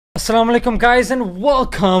Assalamu alaikum guys, and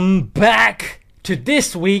welcome back to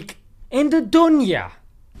this week in the dunya.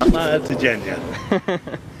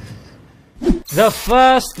 The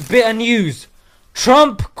first bit of news: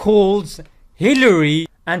 Trump calls Hillary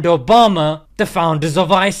and Obama the founders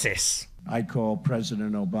of ISIS. I call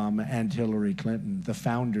President Obama and Hillary Clinton the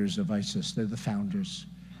founders of ISIS. They're the founders.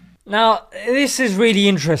 Now, this is really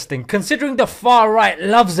interesting, considering the far right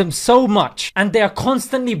loves them so much and they are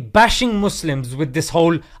constantly bashing Muslims with this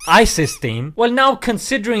whole ISIS theme. Well, now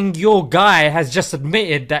considering your guy has just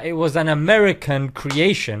admitted that it was an American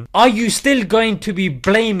creation, are you still going to be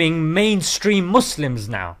blaming mainstream Muslims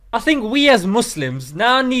now? I think we as Muslims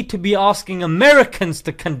now need to be asking Americans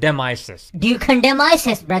to condemn ISIS. Do you condemn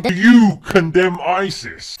ISIS, brother? Do you condemn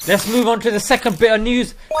ISIS? Let's move on to the second bit of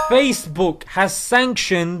news. Facebook has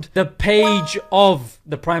sanctioned the page of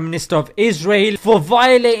the Prime Minister of Israel for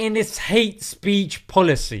violating its hate speech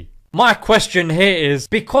policy. My question here is,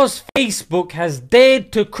 because Facebook has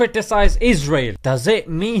dared to criticize Israel, does it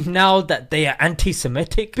mean now that they are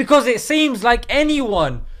anti-Semitic? Because it seems like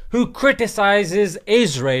anyone who criticizes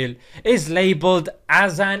Israel is labeled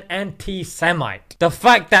as an anti-Semite. The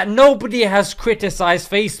fact that nobody has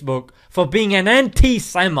criticized Facebook for being an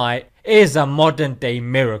anti-Semite is a modern day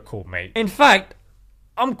miracle, mate. In fact,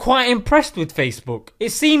 I'm quite impressed with Facebook. It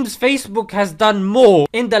seems Facebook has done more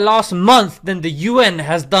in the last month than the UN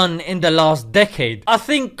has done in the last decade. I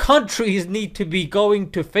think countries need to be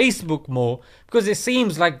going to Facebook more because it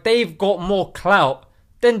seems like they've got more clout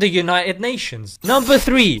than the United Nations. Number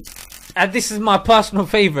 3, and this is my personal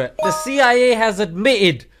favorite, the CIA has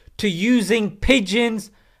admitted to using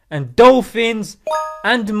pigeons and dolphins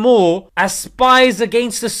and more as spies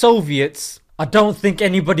against the Soviets. I don't think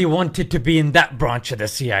anybody wanted to be in that branch of the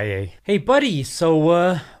CIA. Hey buddy,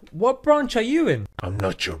 so what branch are you in? I'm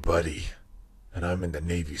not your buddy, and I'm in the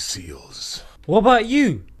Navy SEALs. What about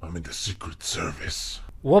you? I'm in the Secret Service.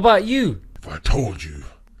 What about you? If I told you,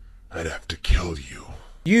 I'd have to kill you.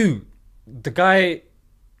 You, the guy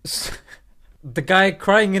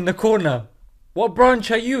crying in the corner. What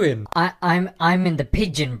branch are you in? I'm in the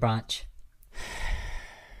Pigeon branch.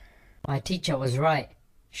 My teacher was right.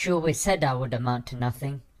 She always said I would amount to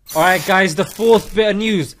nothing. Alright guys, the fourth bit of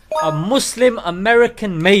news. A Muslim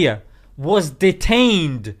American mayor was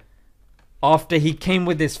detained after he came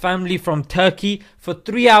with his family from Turkey for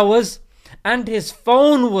 3 hours and his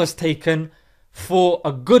phone was taken for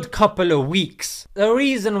a good couple of weeks. The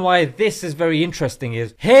reason why this is very interesting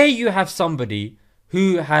is, here you have somebody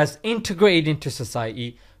who has integrated into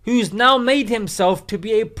society, who's now made himself to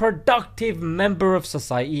be a productive member of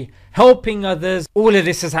society, helping others. All of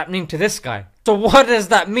this is happening to this guy. So what does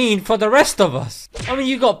that mean for the rest of us? I mean,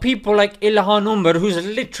 you got people like Ilhan Umar, who's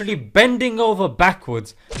literally bending over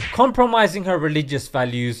backwards, compromising her religious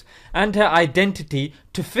values and her identity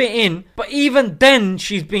to fit in, but even then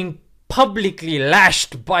she's being publicly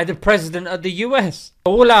lashed by the president of the US.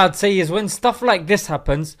 All I'd say is, when stuff like this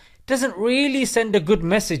happens, it doesn't really send a good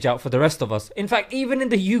message out for the rest of us. In fact, even in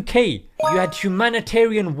the UK, you had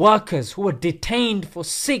humanitarian workers who were detained for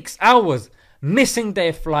 6 hours, missing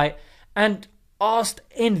their flight and asked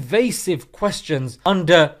invasive questions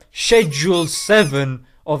under Schedule 7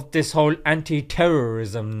 of this whole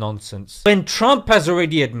anti-terrorism nonsense. When Trump has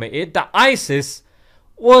already admitted that ISIS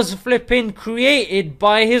was flipping created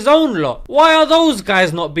by his own lot. Why are those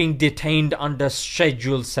guys not being detained under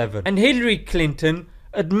Schedule 7? And Hillary Clinton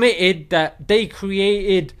admitted that they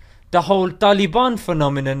created the whole Taliban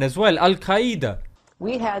phenomenon as well, Al-Qaeda.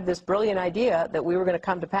 We had this brilliant idea that we were going to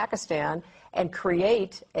come to Pakistan and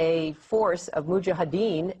create a force of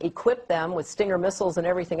mujahideen, equip them with Stinger missiles and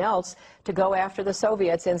everything else to go after the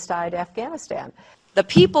Soviets inside Afghanistan. The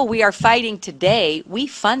people we are fighting today, we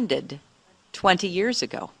funded 20 years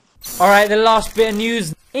ago. Alright, the last bit of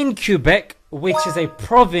news. In Quebec, which is a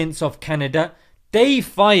province of Canada, they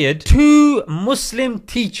fired 2 Muslim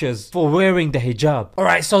teachers for wearing the hijab.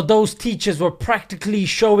 Alright, so those teachers were practically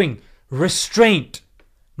showing restraint,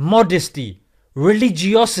 modesty,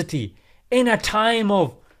 religiosity in a time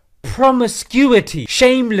of promiscuity,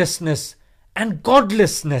 shamelessness and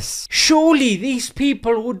godlessness. Surely these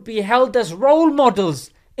people would be held as role models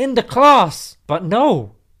in the class. But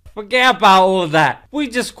no. Forget about all that. We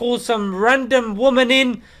just call some random woman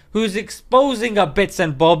in who's exposing her bits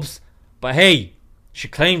and bobs. But hey, she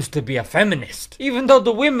claims to be a feminist. Even though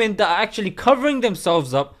the women that are actually covering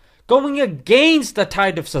themselves up, going against the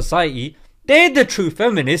tide of society, they're the true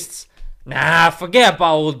feminists. Nah, forget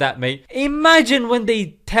about all that, mate. Imagine when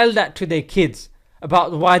they tell that to their kids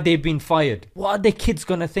about why they've been fired. What are their kids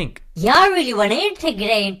gonna think? Yeah, I really want to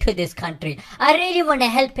integrate into this country. I really want to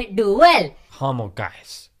help it do well. Come on,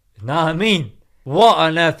 guys. Know what I mean? What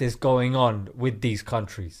on earth is going on with these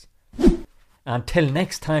countries? Until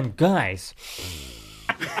next time, guys.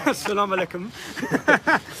 Assalamu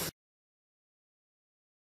alaikum.